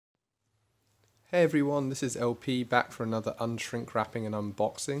Hey everyone, this is LP back for another unshrink wrapping and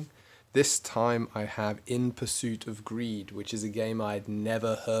unboxing. This time I have In Pursuit of Greed, which is a game I'd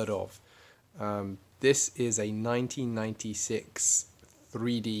never heard of. This is a 1996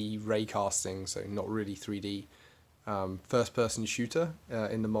 3D raycasting, so not really 3D, first-person shooter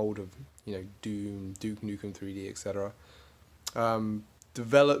in the mold of Doom, Duke Nukem 3D, etc.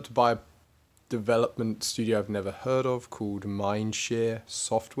 Developed by a development studio I've never heard of called Mindshare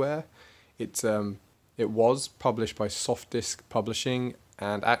Software. It was published by Softdisk Publishing,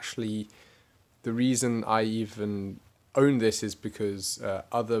 and actually the reason I even own this is because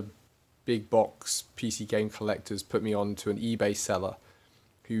other big box PC game collectors put me on to an eBay seller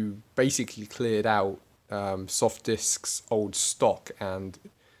who basically cleared out Softdisk's old stock, and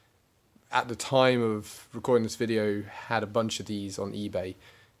at the time of recording this video had a bunch of these on eBay.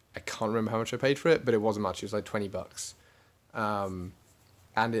 I can't remember how much I paid for it, but it wasn't much. It was like $20.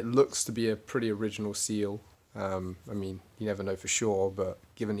 And it looks to be a pretty original seal. I mean, you never know for sure, but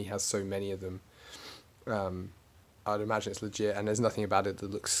given he has so many of them, I'd imagine it's legit, and there's nothing about it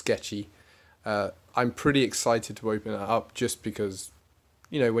that looks sketchy. I'm pretty excited to open it up just because,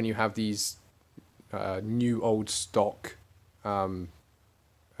 when you have these new old stock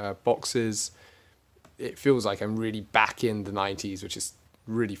boxes, it feels like I'm really back in the 90s, which is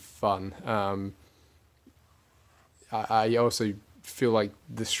really fun. I also feel like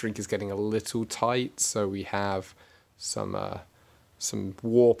the shrink is getting a little tight, so we have some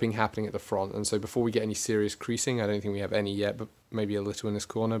warping happening at the front, and so before we get any serious creasing, I don't think we have any yet, but maybe a little in this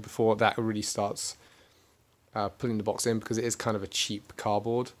corner before that really starts putting the box in, because it is kind of a cheap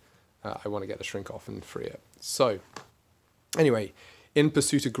cardboard. I want to get the shrink off and free it. So anyway, In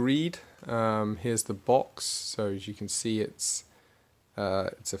Pursuit of Greed, here's the box. So as you can see, it's a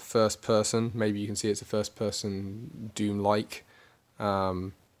first person. Maybe you can see it's a first person Doom-like.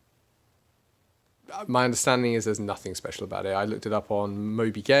 My understanding is there's nothing special about it. I looked it up on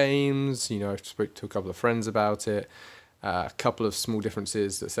Moby Games, I spoke to a couple of friends about it, a couple of small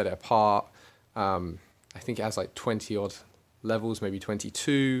differences that set it apart. I think it has like 20 odd levels, maybe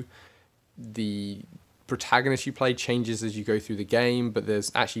 22. The protagonist you play changes as you go through the game, but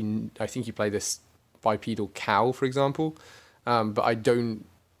there's actually, I think you play this bipedal cow, for example, but I don't,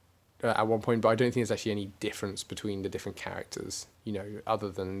 at one point, but I don't think there's actually any difference between the different characters,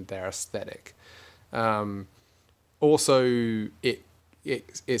 other than their aesthetic. Also,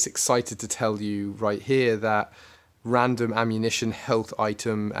 it's excited to tell you right here that random ammunition, health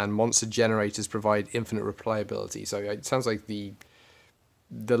item, and monster generators provide infinite replayability. So it sounds like the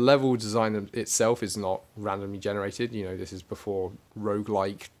level design itself is not randomly generated. This is before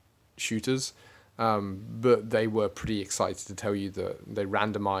roguelike shooters. But they were pretty excited to tell you that they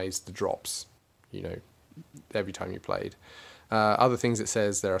randomized the drops, every time you played. Other things it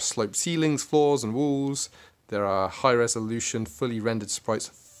says there are sloped ceilings, floors, and walls. There are high-resolution, fully rendered sprites,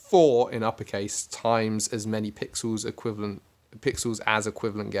 4 in uppercase times as many pixels as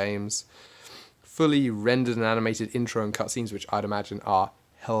equivalent games. Fully rendered and animated intro and cutscenes, which I'd imagine are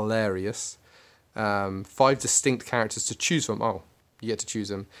hilarious. 5 distinct characters to choose from. Oh, you get to choose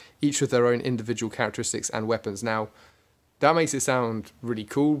them, each with their own individual characteristics and weapons. Now, that makes it sound really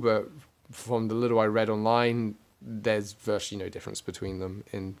cool, but from the little I read online, there's virtually no difference between them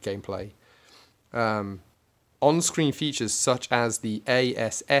in gameplay. On-screen features such as the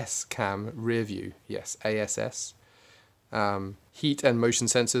ASS cam rear view, yes, ASS, heat and motion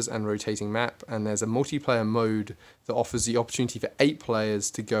sensors and rotating map, and there's a multiplayer mode that offers the opportunity for 8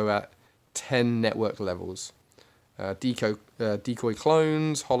 players to go at 10 network levels. Decoy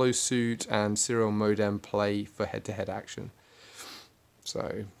clones, hollow suit, and serial modem play for head-to-head action.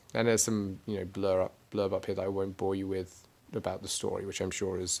 So, and there's some blurb up here that I won't bore you with about the story, which I'm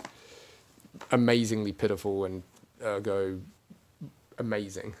sure is amazingly pitiful and ergo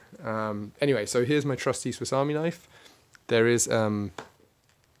amazing. Anyway, so here's my trusty Swiss Army knife. There is a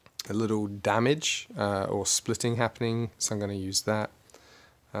little damage or splitting happening, so I'm going to use that.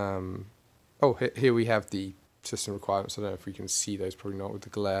 Here we have the system requirements. I don't know if we can see those, probably not with the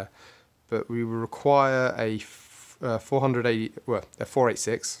glare, but we will require a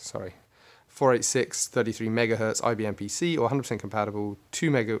 486 33 megahertz IBM PC or 100% compatible, 8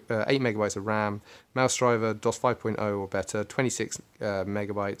 megabytes of RAM, mouse driver, DOS 5.0 or better, 26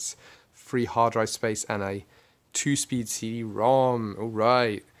 megabytes, free hard drive space, and a 2-speed CD-ROM. All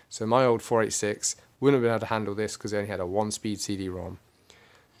right, so my old 486 wouldn't have been able to handle this because it only had a 1-speed CD-ROM.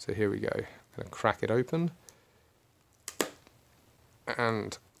 So here we go. I'm going to crack it open.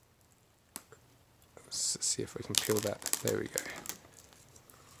 And let's see if we can peel that. There we go.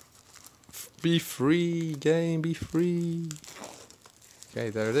 Be free, game, be free. Okay,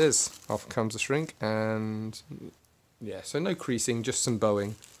 there it is. Off comes the shrink, and yeah, so no creasing, just some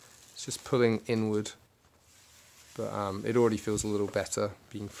bowing. It's just pulling inward, but it already feels a little better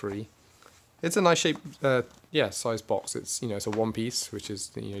being free. It's a nice shape, size box. It's it's a one piece, which is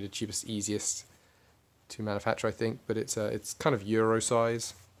the cheapest, easiest to manufacture, I think. But it's kind of Euro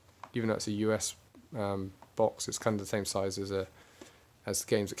size, even though it's a US box. It's kind of the same size as the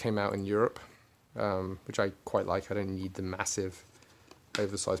games that came out in Europe, which I quite like. I don't need the massive,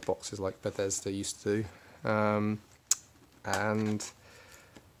 oversized boxes like Bethesda used to do. And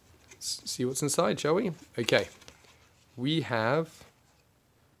let's see what's inside, shall we? Okay, we have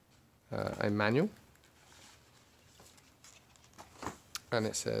a manual, and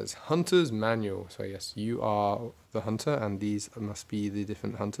it says Hunter's Manual. So yes, you are the hunter, and these must be the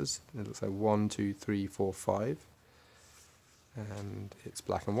different hunters. It looks like 1, 2, 3, 4, 5, and it's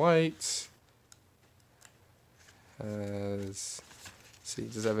black and white. See,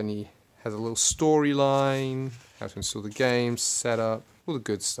 does it have has a little storyline, how to install the game, setup, all the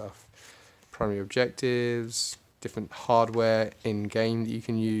good stuff. Primary objectives, different hardware in game that you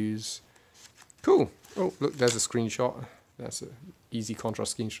can use. Cool. Oh, look, there's a screenshot. That's an easy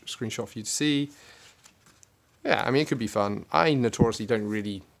contrast screenshot for you to see. Yeah, I mean, it could be fun. I notoriously don't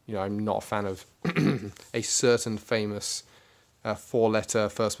really, I'm not a fan of a certain famous 4-letter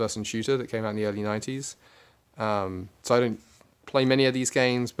first-person shooter that came out in the early 90s. So I don't play many of these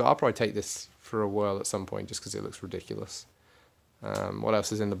games, but I'll probably take this for a whirl at some point just because it looks ridiculous. What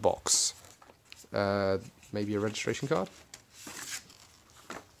else is in the box? Maybe a registration card.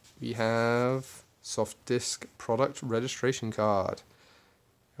 We have soft disk product registration card.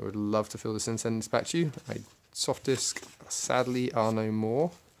 I would love to fill this in and send this back to you. Soft disk sadly are no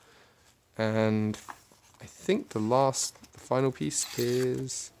more. And I think the final piece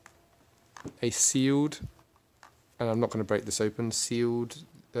is a sealed, and I'm not going to break this open, sealed,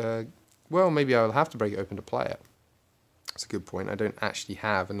 well, maybe I'll have to break it open to play it. That's a good point. I don't actually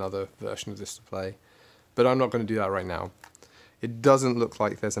have another version of this to play, but I'm not going to do that right now. It doesn't look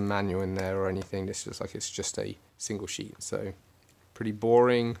like there's a manual in there or anything. This looks like it's just a single sheet. So pretty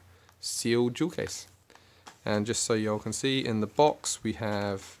boring sealed jewel case. And just so y'all can see, in the box we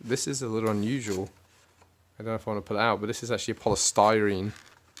have, this is a little unusual. I don't know if I want to pull it out, but this is actually a polystyrene.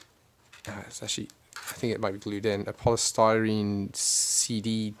 It's actually, I think it might be glued in, a polystyrene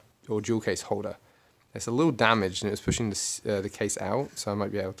CD or jewel case holder. It's a little damaged and it was pushing the case out, so I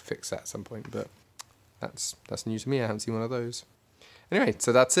might be able to fix that at some point, but that's new to me. I haven't seen one of those. Anyway,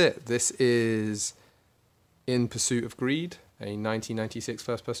 so that's it. This is In Pursuit of Greed, a 1996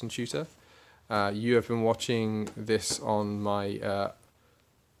 first-person shooter. You have been watching this on my,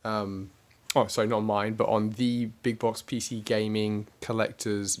 oh, sorry, not mine, but on the Big Box PC Gaming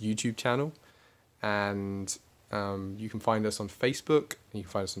Collectors YouTube channel. And you can find us on Facebook, and you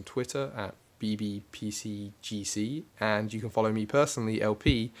can find us on Twitter at BBPCGC, and you can follow me personally,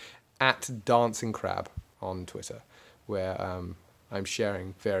 LP, at Dancing Crab on Twitter, where I'm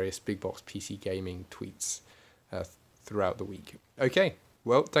sharing various Big Box PC Gaming tweets throughout the week. Okay,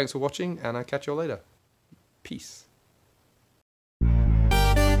 well, thanks for watching, and I'll catch you all later. Peace.